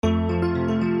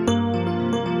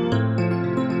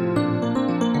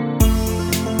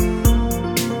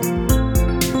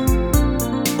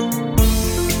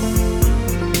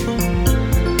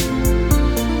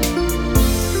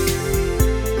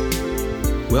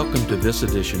Welcome to this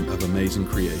edition of Amazing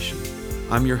Creation.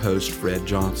 I'm your host, Fred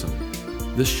Johnson.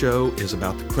 This show is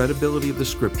about the credibility of the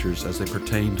Scriptures as they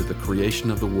pertain to the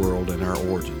creation of the world and our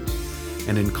origins,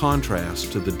 and in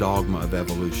contrast to the dogma of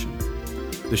evolution.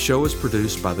 The show is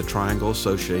produced by the Triangle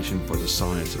Association for the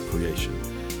Science of Creation,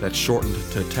 that's shortened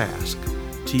to TASC,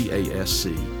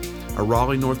 T-A-S-C, a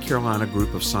Raleigh, North Carolina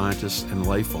group of scientists and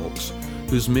lay folks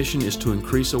whose mission is to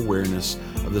increase awareness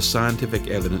of the scientific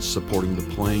evidence supporting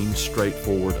the plain,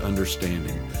 straightforward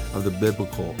understanding of the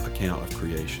biblical account of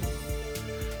creation.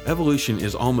 Evolution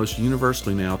is almost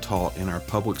universally now taught in our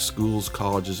public schools,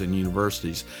 colleges, and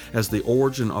universities as the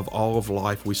origin of all of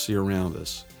life we see around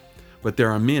us. But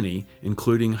there are many,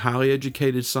 including highly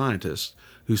educated scientists,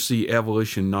 who see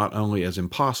evolution not only as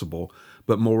impossible,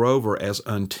 but moreover as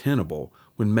untenable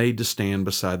when made to stand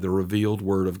beside the revealed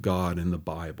Word of God in the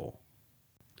Bible.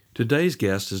 Today's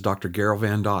guest is Dr.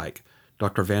 Gerald-van-dyke.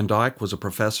 Dr. Van Dyke was a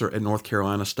professor at North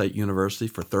Carolina State University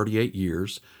for 38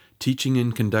 years, teaching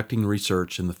and conducting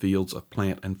research in the fields of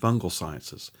plant and fungal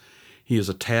sciences. He is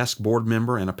a TASC board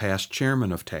member and a past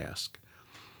chairman of TASC.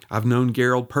 I've known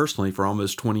Gerald personally for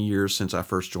almost 20 years since I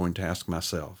first joined TASC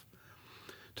myself.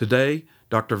 Today,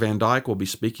 Dr. Van Dyke will be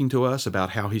speaking to us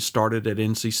about how he started at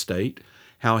NC State,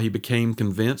 how he became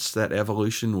convinced that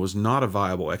evolution was not a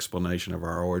viable explanation of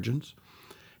our origins,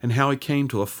 and how he came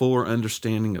to a fuller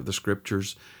understanding of the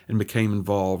Scriptures and became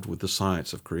involved with the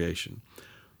science of creation.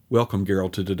 Welcome,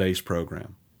 Gerald, to today's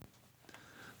program.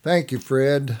 Thank you,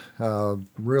 Fred.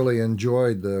 Really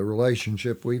enjoyed the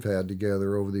relationship we've had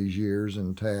together over these years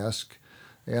in TASC,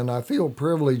 and I feel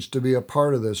privileged to be a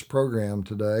part of this program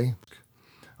today.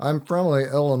 I'm from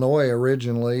Illinois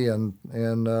originally, and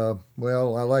I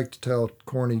like to tell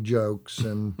corny jokes,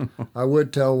 and I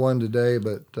would tell one today,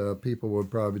 but people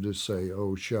would probably just say,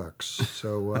 "Oh, shucks,"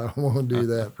 so I won't do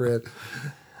that, Fred.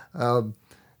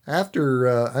 After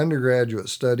undergraduate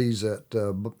studies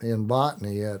in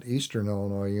botany at Eastern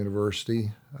Illinois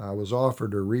University, I was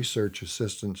offered a research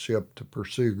assistantship to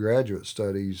pursue graduate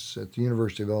studies at the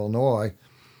University of Illinois.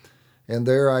 And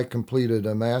there I completed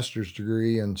a master's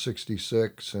degree in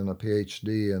 '66 and a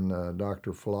PhD in Doctor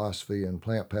of Philosophy and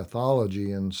Plant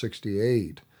Pathology in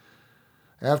 '68.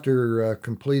 After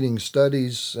completing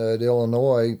studies at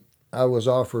Illinois, I was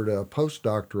offered a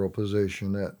postdoctoral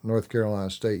position at North Carolina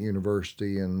State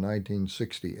University in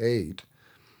 1968.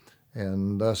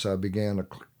 And thus I began a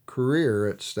career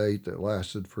at State that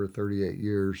lasted for 38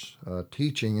 years,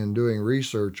 teaching and doing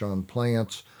research on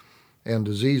plants and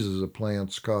diseases of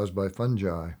plants caused by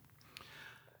fungi.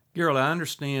 Gerald, I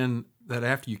understand that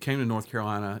after you came to North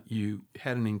Carolina, you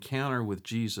had an encounter with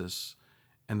Jesus,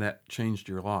 and that changed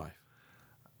your life.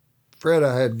 Fred,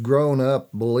 I had grown up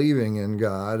believing in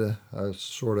God,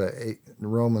 sort of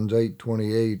Romans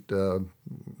 8:28,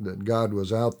 that God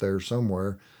was out there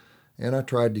somewhere, and I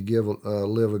tried to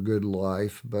live a good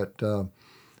life. But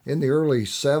in the early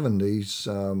 70s,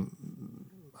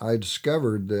 I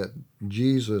discovered that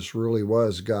Jesus really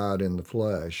was God in the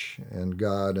flesh and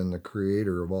God and the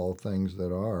creator of all things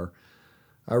that are.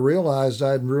 I realized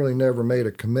I'd really never made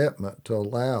a commitment to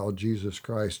allow Jesus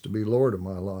Christ to be Lord of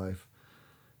my life.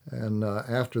 And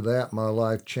after that, my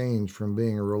life changed from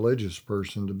being a religious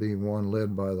person to being one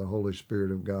led by the Holy Spirit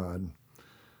of God.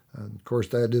 Of course,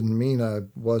 that didn't mean I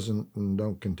wasn't and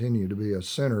don't continue to be a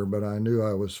sinner, but I knew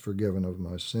I was forgiven of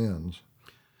my sins.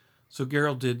 So,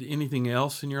 Gerald, did anything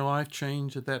else in your life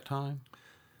change at that time?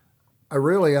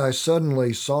 I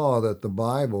suddenly saw that the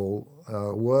Bible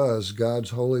was God's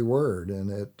holy word, and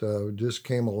it just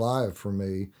came alive for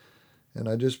me. And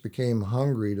I just became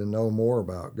hungry to know more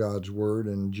about God's word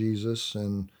and Jesus.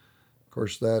 And, of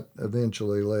course, that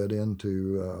eventually led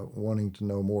into wanting to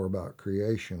know more about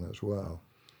creation as well.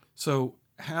 So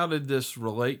how did this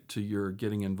relate to your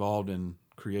getting involved in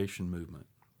creation movement?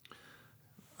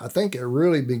 I think it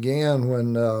really began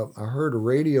when I heard a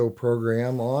radio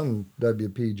program on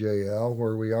WPJL,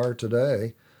 where we are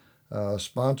today,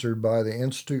 sponsored by the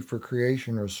Institute for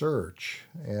Creation Research,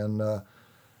 and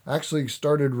actually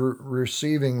started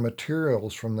receiving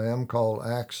materials from them called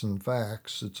Acts and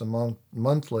Facts. It's a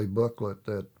monthly booklet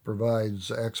that provides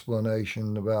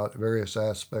explanation about various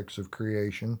aspects of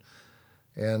creation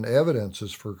and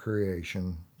evidences for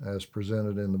creation as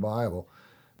presented in the Bible.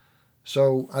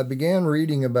 So I began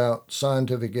reading about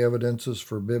scientific evidences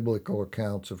for biblical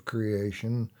accounts of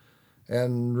creation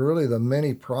and really the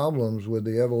many problems with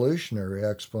the evolutionary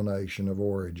explanation of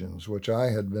origins, which I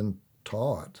had been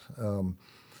taught.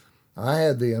 I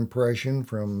had the impression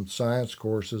from science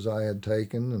courses I had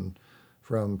taken and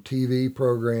from TV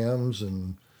programs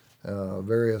and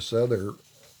various other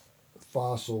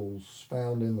fossils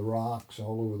found in the rocks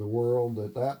all over the world,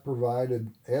 that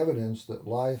provided evidence that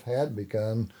life had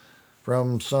begun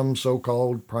from some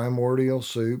so-called primordial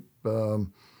soup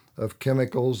of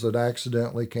chemicals that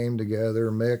accidentally came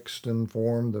together, mixed, and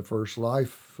formed the first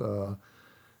life,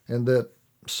 and that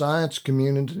science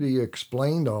community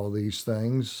explained all these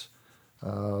things,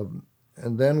 and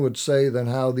then would say that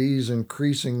how these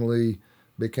increasingly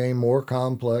became more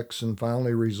complex and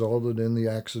finally resulted in the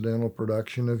accidental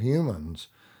production of humans.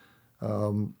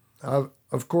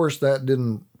 Of course, that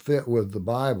didn't fit with the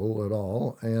Bible at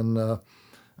all, and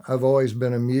I've always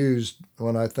been amused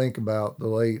when I think about the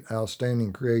late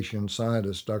outstanding creation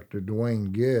scientist, Dr.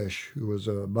 Duane Gish, who was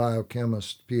a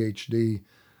biochemist, PhD,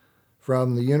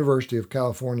 from the University of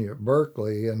California at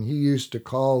Berkeley, and he used to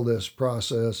call this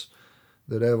process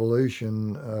that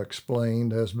evolution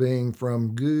explained as being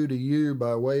from goo to you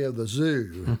by way of the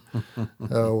zoo.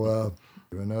 So,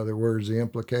 in other words, the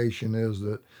implication is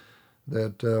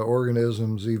that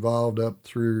organisms evolved up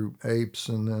through apes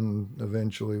and then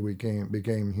eventually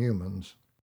became humans.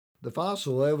 The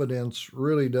fossil evidence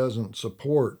really doesn't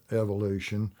support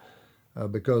evolution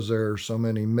because there are so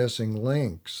many missing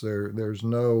links. There's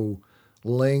no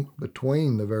link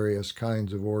between the various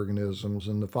kinds of organisms,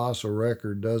 and the fossil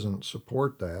record doesn't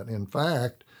support that. In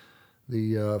fact,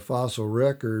 the fossil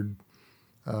record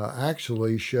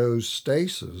actually shows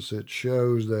stasis. It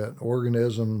shows that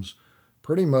organisms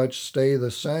pretty much stay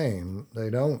the same. They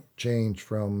don't change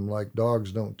from, like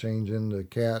dogs don't change into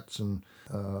cats, and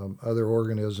other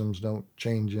organisms don't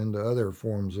change into other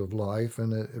forms of life,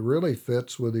 and it really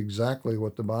fits with exactly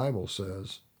what the Bible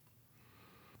says.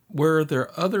 Were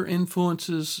there other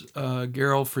influences,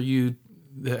 Gerald, for you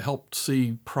that helped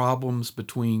see problems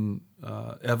between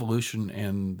evolution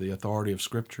and the authority of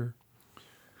Scripture?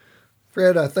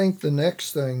 Fred, I think the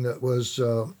next thing that was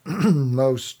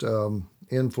most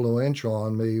influential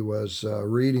on me was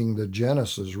reading the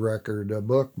Genesis record, a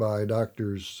book by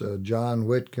Doctors John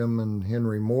Whitcomb and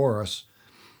Henry Morris.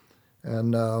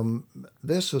 And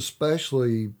this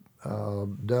especially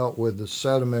dealt with the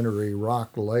sedimentary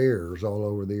rock layers all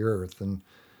over the earth,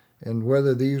 and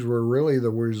whether these were really the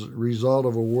result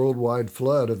of a worldwide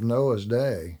flood of Noah's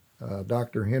day.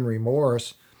 Dr. Henry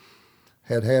Morris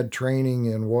had training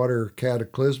in water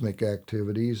cataclysmic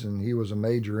activities, and he was a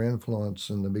major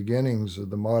influence in the beginnings of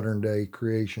the modern-day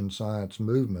creation science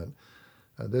movement.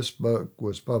 This book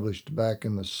was published back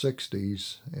in the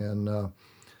 60s, and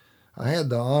I had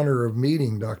the honor of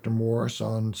meeting Dr. Morris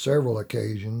on several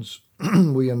occasions.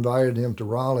 We invited him to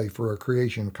Raleigh for a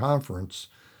creation conference,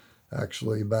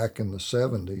 actually back in the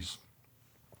 70s.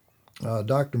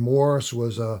 Dr. Morris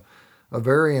was a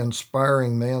very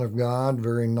inspiring man of God,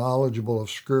 very knowledgeable of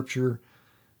Scripture,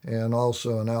 and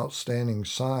also an outstanding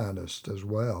scientist as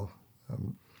well.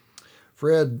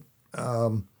 Fred,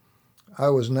 I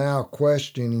was now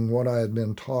questioning what I had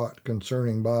been taught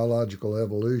concerning biological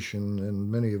evolution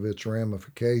and many of its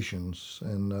ramifications.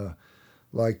 And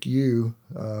like you,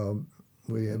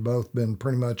 we had both been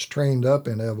pretty much trained up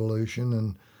in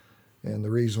evolution, and the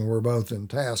reason we're both in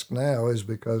task now is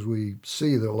because we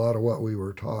see that a lot of what we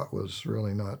were taught was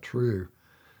really not true.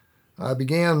 I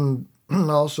began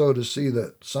also to see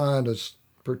that scientists,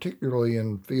 particularly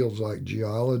in fields like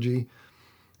geology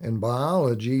and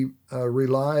biology,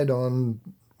 relied on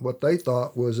what they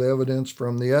thought was evidence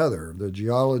from the other. The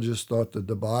geologist thought that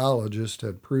the biologist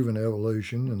had proven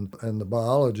evolution, and the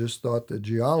biologist thought the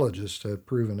geologist had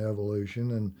proven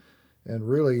evolution, and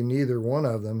really neither one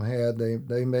of them had.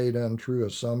 They made untrue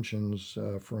assumptions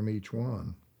from each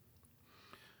one.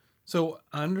 So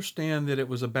I understand that it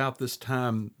was about this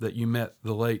time that you met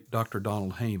the late Dr.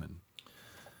 Donald Heyman.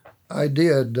 I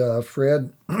did,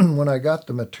 Fred. When I got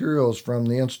the materials from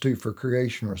the Institute for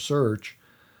Creation Research,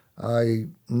 I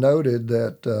noted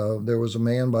that there was a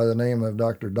man by the name of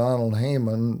Dr. Donald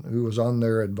Heyman who was on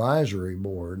their advisory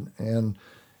board. And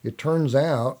it turns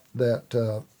out that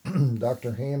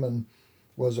Dr. Heyman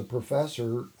was a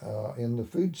professor in the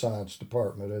food science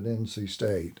department at NC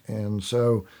State. And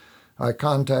so I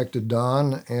contacted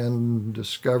Don and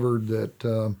discovered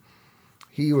that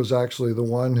he was actually the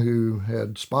one who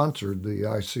had sponsored the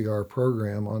ICR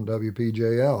program on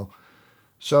WPJL.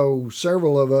 So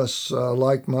several of us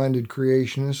like-minded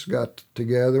creationists got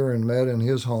together and met in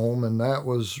his home, and that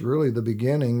was really the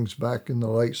beginnings back in the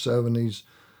late 70s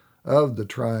of the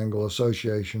Triangle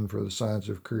Association for the Science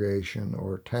of Creation,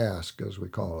 or TASC as we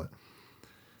call it.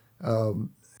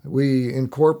 We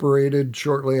incorporated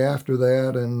shortly after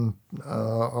that, and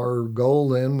our goal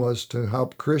then was to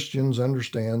help Christians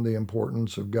understand the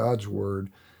importance of God's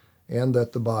Word and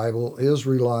that the Bible is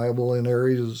reliable in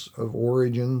areas of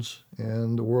origins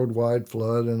and the worldwide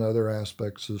flood and other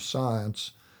aspects of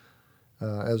science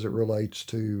as it relates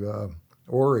to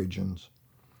origins.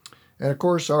 And of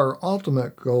course, our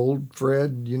ultimate goal,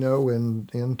 Fred,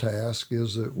 in task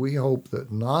is that we hope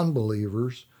that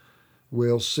non-believers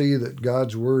will see that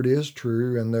God's Word is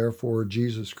true and therefore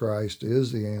Jesus Christ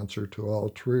is the answer to all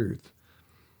truth.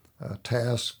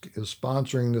 Task is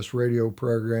sponsoring this radio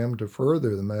program to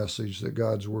further the message that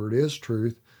God's Word is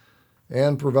truth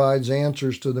and provides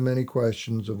answers to the many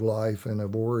questions of life and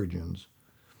of origins.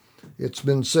 It's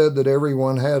been said that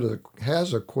everyone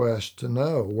has a quest to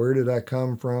know, where did I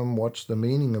come from, what's the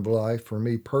meaning of life for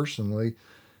me personally,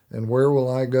 and where will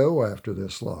I go after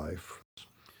this life?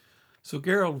 So,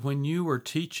 Gerald, when you were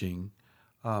teaching,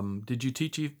 did you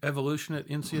teach evolution at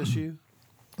NCSU?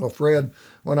 Well, Fred,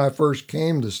 when I first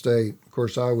came to state, of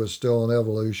course, I was still an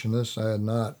evolutionist. I had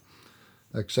not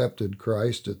accepted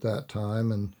Christ at that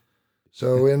time, and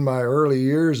so in my early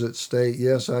years at State,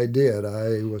 yes, I did.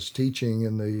 I was teaching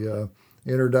in the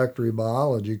introductory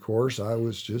biology course. I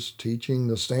was just teaching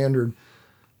the standard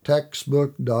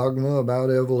textbook dogma about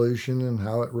evolution and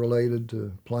how it related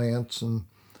to plants and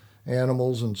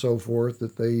animals and so forth,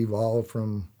 that they evolved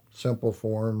from simple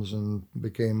forms and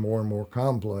became more and more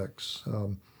complex.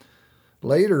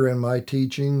 Later in my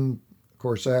teaching, of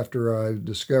course, after I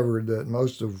discovered that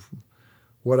most of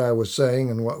what I was saying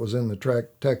and what was in the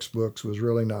textbooks was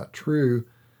really not true,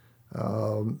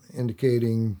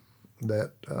 indicating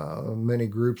that many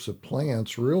groups of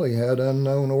plants really had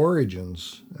unknown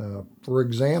origins. For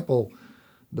example,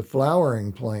 the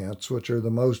flowering plants, which are the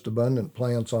most abundant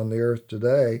plants on the earth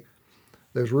today,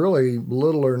 there's really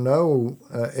little or no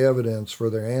evidence for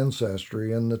their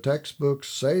ancestry, and the textbooks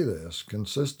say this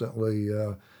consistently.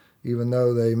 Even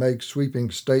though they make sweeping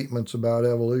statements about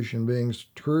evolution being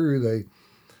true,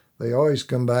 they always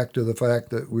come back to the fact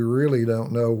that we really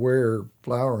don't know where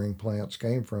flowering plants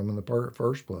came from in the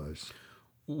first place.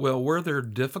 Well, were there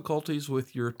difficulties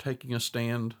with your taking a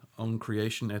stand on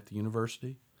creation at the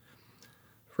university?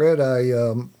 Fred, I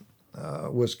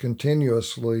was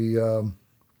continuously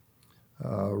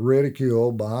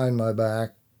ridiculed behind my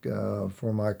back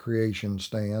for my creation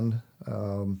stand.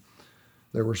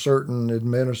 There were certain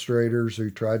administrators who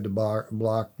tried to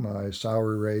block my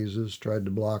salary raises, tried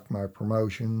to block my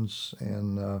promotions,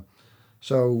 and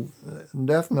so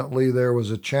definitely there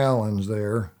was a challenge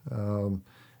there.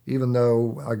 Even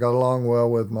though I got along well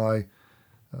with my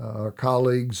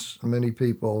colleagues, many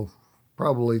people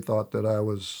probably thought that I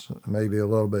was maybe a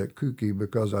little bit kooky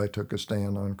because I took a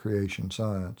stand on creation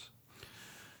science.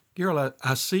 Gerald,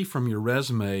 I see from your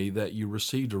resume that you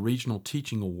received a Regional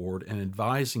Teaching Award and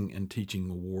Advising and Teaching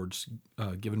Awards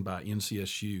given by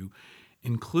NCSU,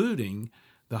 including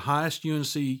the highest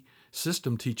UNC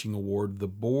System Teaching Award, the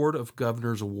Board of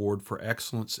Governors Award for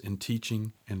Excellence in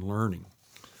Teaching and Learning.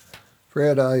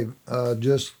 Fred, I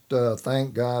just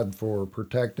thank God for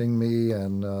protecting me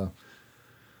and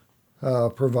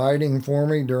providing for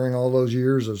me during all those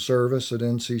years of service at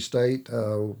NC State.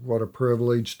 What a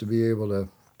privilege to be able to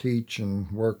teach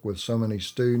and work with so many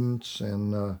students.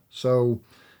 And so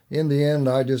in the end,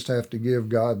 I just have to give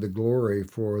God the glory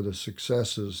for the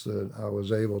successes that I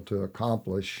was able to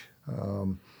accomplish.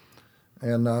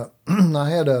 And I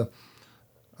had a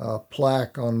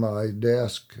plaque on my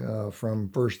desk from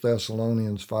 1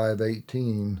 Thessalonians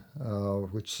 5:18,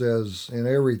 which says, "In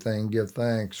everything give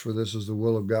thanks, for this is the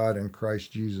will of God in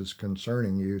Christ Jesus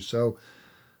concerning you." So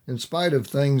in spite of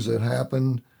things that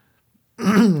happened,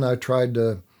 I tried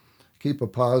to keep a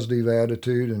positive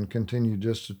attitude and continue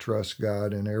just to trust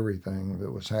God in everything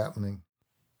that was happening.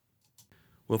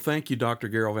 Well, thank you, Dr.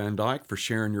 Gerald-van-Dyke, for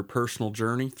sharing your personal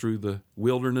journey through the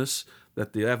wilderness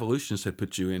that the evolutionists had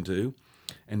put you into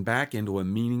and back into a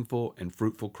meaningful and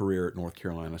fruitful career at North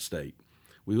Carolina State.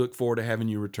 We look forward to having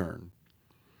you return.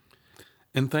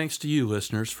 And thanks to you,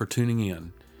 listeners, for tuning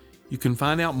in. You can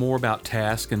find out more about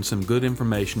TASK and some good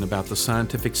information about the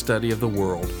scientific study of the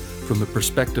world from the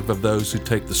perspective of those who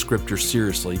take the Scriptures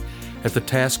seriously at the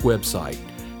TASK website,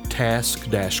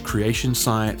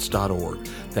 task-creationscience.org.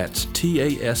 That's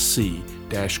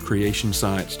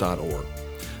task-creationscience.org.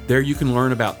 There you can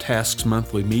learn about TASK's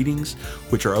monthly meetings,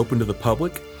 which are open to the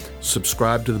public,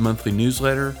 subscribe to the monthly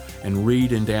newsletter, and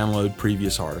read and download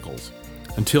previous articles.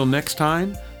 Until next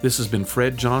time, this has been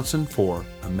Fred Johnson for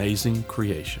Amazing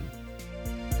Creation.